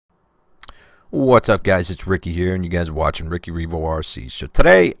What's up, guys? It's Ricky here, and you guys are watching Ricky Revo RC. So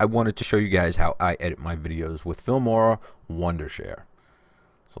today I wanted to show you guys how I edit my videos with Filmora Wondershare.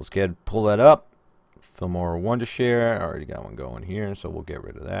 So let's pull that up. Filmora Wondershare. I already got one going here, so we'll get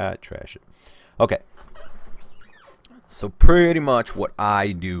rid of that. Trash it. Okay. So pretty much what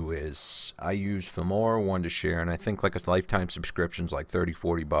I do is I use Filmora Wondershare, and I think like a lifetime subscription's like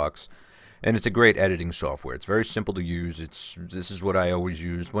 30-40 bucks. And it's a great editing software. It's very simple to use. This is what I always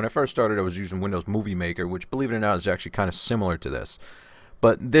used. When I first started, I was using Windows Movie Maker, which, believe it or not, is actually kind of similar to this.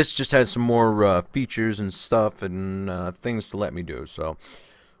 But this just has some more features and stuff and things to let me do. So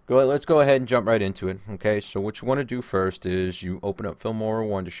let's go ahead and jump right into it. Okay, so what you want to do first is you open up Filmora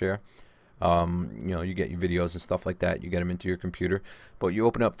Wondershare. You get your videos and stuff like that. You get them into your computer. But you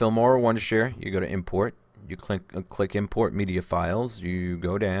open up Filmora Wondershare. You go to Import. You click Import Media Files. You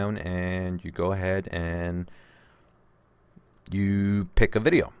go down and you go ahead and you pick a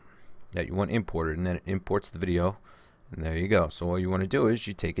video that you want imported, and then it imports the video, and there you go. So all you want to do is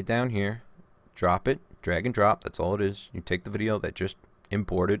you take it down here, drop it, drag and drop. That's all it is. You take the video that just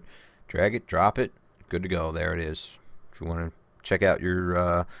imported, drag it, drop it, good to go. There it is. If you want to check out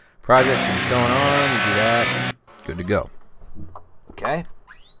your project, see what's going on, you do that, good to go. Okay,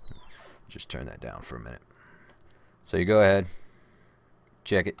 just turn that down for a minute. So you go ahead,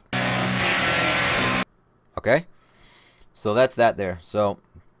 check it. Okay, so that's that there. So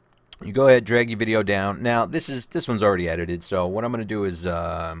you go ahead, drag your video down. Now this one's already edited. So what I'm going to do is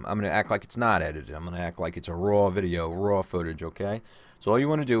I'm going to act like it's not edited. I'm going to act like it's a raw video, raw footage. Okay. So all you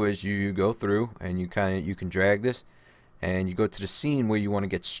want to do is you go through and you can drag this and you go to the scene where you want to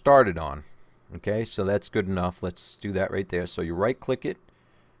get started on. Okay. So that's good enough. Let's do that right there. So you right click it,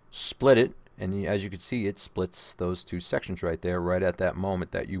 split it. And as you can see, it splits those two sections right there, right at that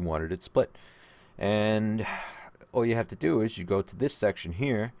moment that you wanted it split. And all you have to do is you go to this section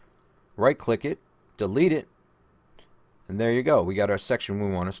here, right click it, delete it, and there you go. We got our section we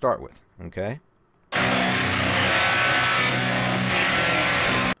want to start with. Okay.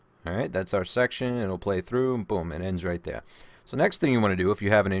 Alright, that's our section. It'll play through, and boom, it ends right there. So next thing you want to do, if you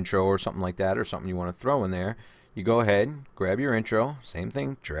have an intro or something like that, or something you want to throw in there, you go ahead, grab your intro, same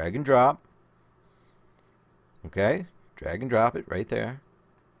thing, drag and drop. Okay, drag and drop it right there.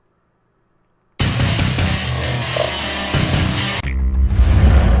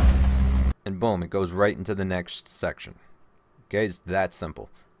 And boom, it goes right into the next section. Okay, it's that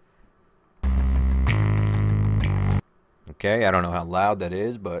simple. Okay, I don't know how loud that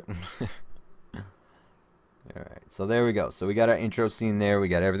is, but alright, so there we go. So we got our intro scene there, we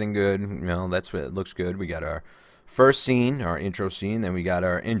got everything good. That's what it looks good. We got our first scene, our intro scene, then we got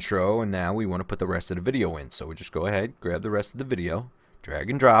our intro, and now we want to put the rest of the video in. So we just go ahead, grab the rest of the video, drag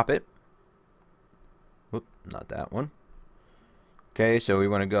and drop it. Whoop, not that one. Okay, so we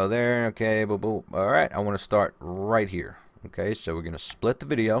want to go there. Okay, boop, boop. Alright, I want to start right here. Okay, so we're going to split the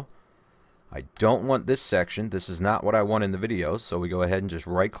video. I don't want this section. This is not what I want in the video, so we go ahead and just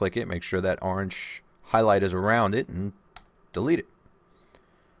right click it, make sure that orange highlight is around it, and delete it.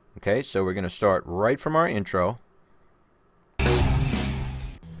 Okay, so we're going to start right from our intro.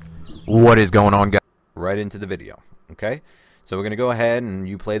 What is going on, guys? Right into the video. Okay, so we're going to go ahead and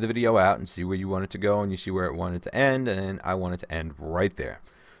you play the video out and see where you want it to go, and you see where it wanted to end, and I want it to end right there.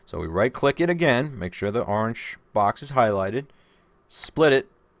 So we right click it again, make sure the orange box is highlighted, split it.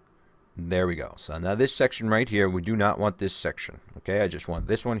 There we go. So now this section right here, we do not want this section. Okay, I just want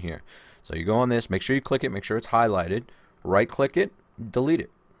this one here. So you go on this, make sure you click it, make sure it's highlighted, right click it, delete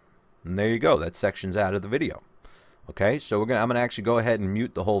it, and there you go. That section's out of the video. Okay, so I'm gonna actually go ahead and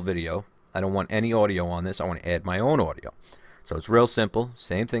mute the whole video. I don't want any audio on this. I want to add my own audio. So it's real simple.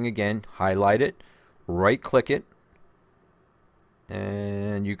 Same thing again. Highlight it, right click it,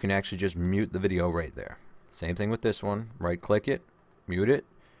 and you can actually just mute the video right there. Same thing with this one. Right click it, mute it,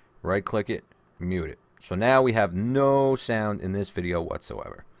 right click it, mute it. So now we have no sound in this video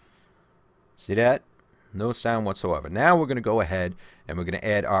whatsoever. See that? No sound whatsoever. Now we're going to go ahead and we're going to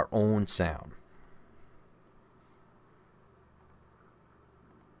add our own sound.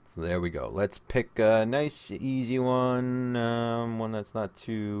 So there we go. Let's pick a nice, easy one. One that's not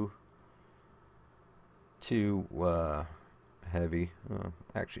too heavy.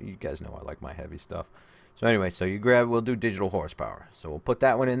 Actually, you guys know I like my heavy stuff. So anyway, so we'll do digital horsepower. So we'll put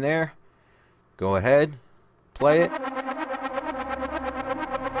that one in there. Go ahead, play it.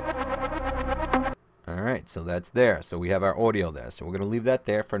 Alright, so that's there. So we have our audio there. So we're going to leave that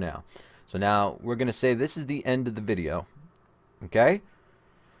there for now. So now we're going to say this is the end of the video. Okay?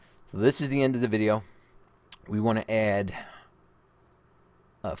 So this is the end of the video. We want to add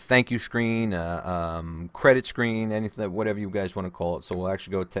thank you screen, credit screen, anything, whatever you guys want to call it. So we'll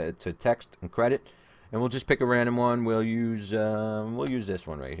actually go to text and credit, and we'll just pick a random one. We'll use this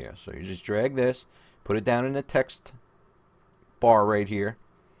one right here. So you just drag this, put it down in the text bar right here,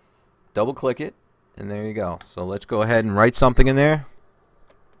 double click it, and there you go. So let's go ahead and write something in there.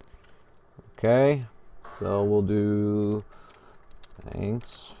 Okay, so we'll do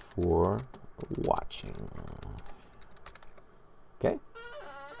thanks for watching. Okay,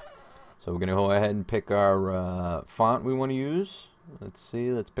 so we're gonna go ahead and pick our font we want to use. Let's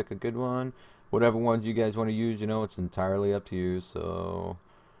see, let's pick a good one. Whatever ones you guys want to use, you know, it's entirely up to you. So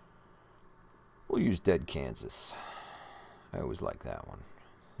we'll use Dead Kansas. I always like that one.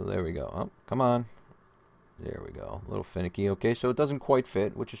 So there we go. Oh, come on. There we go. A little finicky. Okay, so it doesn't quite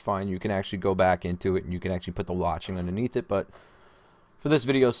fit, which is fine. You can actually go back into it and you can actually put the watching underneath it, but for this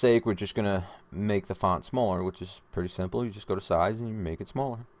video's sake, we're just gonna make the font smaller, which is pretty simple. You just go to size and you make it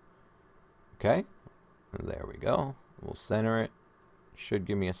smaller. Okay, there we go. We'll center it. Should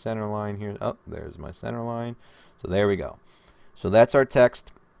give me a center line here. Oh, there's my center line. So there we go. So that's our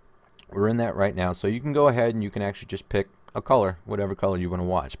text. We're in that right now. So you can go ahead and you can actually just pick a color, whatever color you want to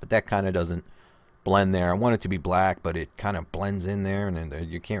watch, but that kind of doesn't blend there. I want it to be black, but it kind of blends in there, and then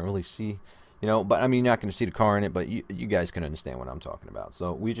you can't really see, you know, but I mean, you're not going to see the car in it, but you guys can understand what I'm talking about.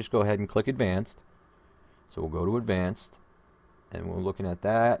 So we just go ahead and click advanced. So we'll go to advanced, and we're looking at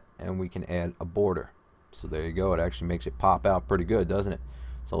that, and we can add a border. So there you go. It actually makes it pop out pretty good, doesn't it?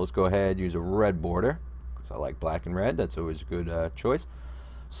 So let's go ahead and use a red border, because I like black and red. That's always a good choice.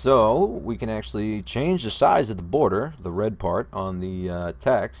 So we can actually change the size of the border, the red part on the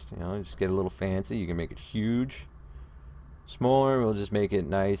text. You know, just get a little fancy. You can make it huge, smaller. We'll just make it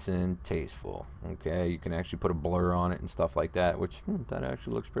nice and tasteful. Okay, you can actually put a blur on it and stuff like that, which that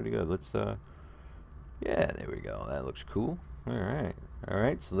actually looks pretty good. Let's yeah, there we go. That looks cool. All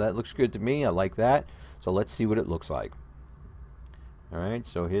right. So that looks good to me. I like that. So let's see what it looks like. All right.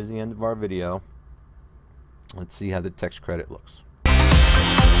 So here's the end of our video. Let's see how the text credit looks.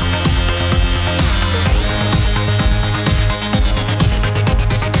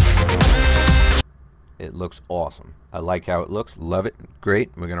 It looks awesome. I like how it looks. Love it. Great.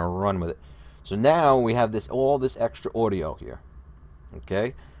 We're gonna run with it. So now we have all this extra audio here.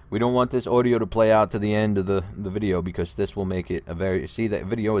 Okay. We don't want this audio to play out to the end of the video, because this will make it a very, see, that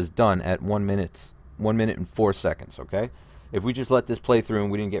video is done at 1 minute and 4 seconds. Okay. If we just let this play through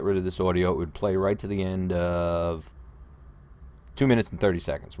and we didn't get rid of this audio, it would play right to the end of 2 minutes and 30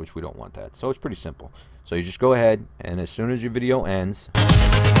 seconds, which we don't want that. So it's pretty simple. So you just go ahead, and as soon as your video ends,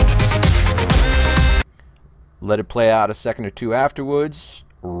 let it play out a second or two afterwards.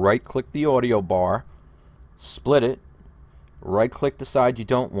 Right click the audio bar, split it, right click the side you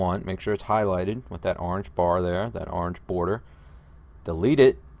don't want, make sure it's highlighted with that orange bar there, that orange border, delete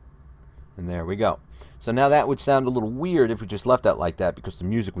it, and there we go. So now that would sound a little weird if we just left that like that, because the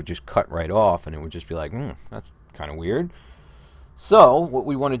music would just cut right off and it would just be like, that's kind of weird. So what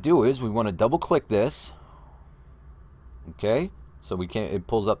we want to do is we want to double click this. Okay, so we can't, it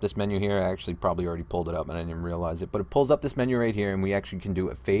pulls up this menu here. I actually probably already pulled it up and I didn't realize it, but it pulls up this menu right here, and we actually can do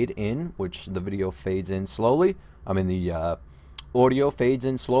a fade in, which the video fades in slowly. I mean the audio fades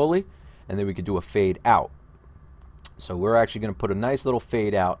in slowly, and then we could do a fade out. So we're actually going to put a nice little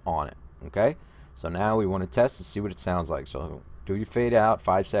fade out on it. Okay, so now we want to test to see what it sounds like. So do your fade out,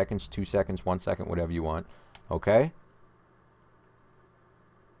 5 seconds, 2 seconds, 1 second, whatever you want. Okay,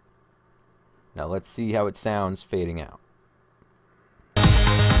 now let's see how it sounds fading out.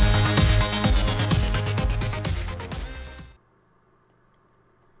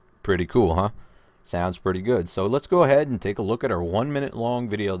 Pretty cool, huh? Sounds pretty good. So let's go ahead and take a look at our 1 minute long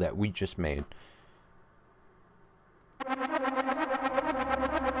video that we just made.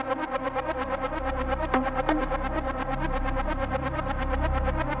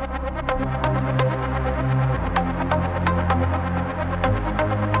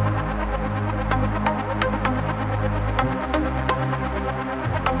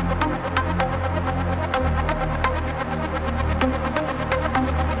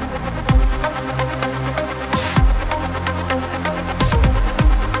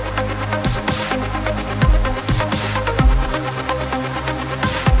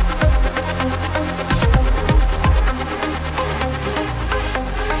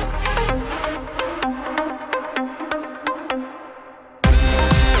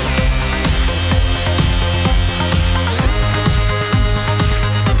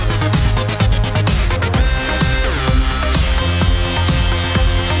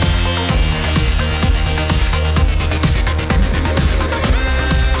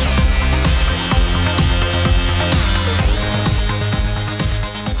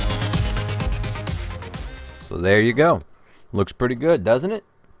 there you go. Looks pretty good, doesn't it?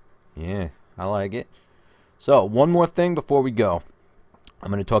 Yeah, I like it. So one more thing before we go.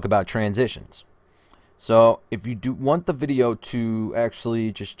 I'm going to talk about transitions. So if you do want the video to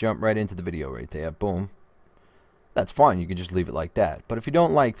actually just jump right into the video right there, boom, that's fine. You can just leave it like that. But if you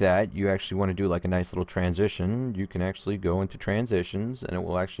don't like that, you actually want to do like a nice little transition, you can actually go into transitions and it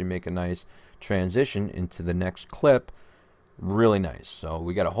will actually make a nice transition into the next clip. Really nice. So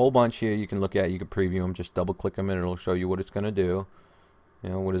we got a whole bunch here you can look at. You can preview them. Just double click them and it'll show you what it's going to do. You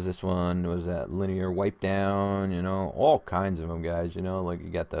know, what is this one? Was that linear wipe down? You know, all kinds of them, guys. You know, like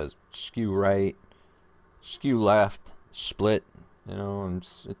you got the skew right, skew left, split, you know, and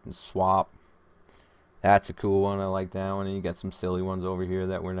swap. That's a cool one. I like that one. And you got some silly ones over here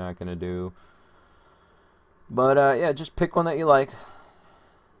that we're not going to do. But, yeah, just pick one that you like.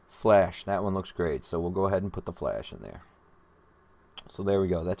 Flash. That one looks great. So we'll go ahead and put the flash in there. So there we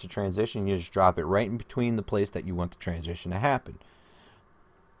go. That's a transition. You just drop it right in between the place that you want the transition to happen.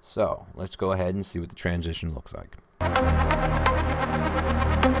 So let's go ahead and see what the transition looks like.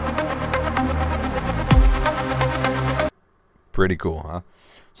 Pretty cool, huh?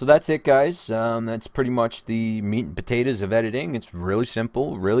 So that's it, guys. That's pretty much the meat and potatoes of editing. It's really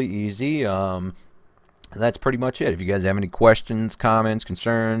simple, really easy. That's pretty much it. If you guys have any questions, comments,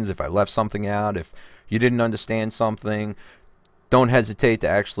 concerns, if I left something out, if you didn't understand something, don't hesitate to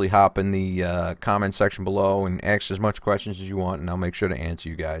actually hop in the comment section below and ask as much questions as you want, and I'll make sure to answer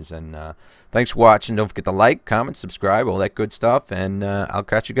you guys. And thanks for watching. Don't forget to like, comment, subscribe, all that good stuff, and I'll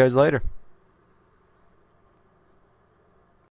catch you guys later.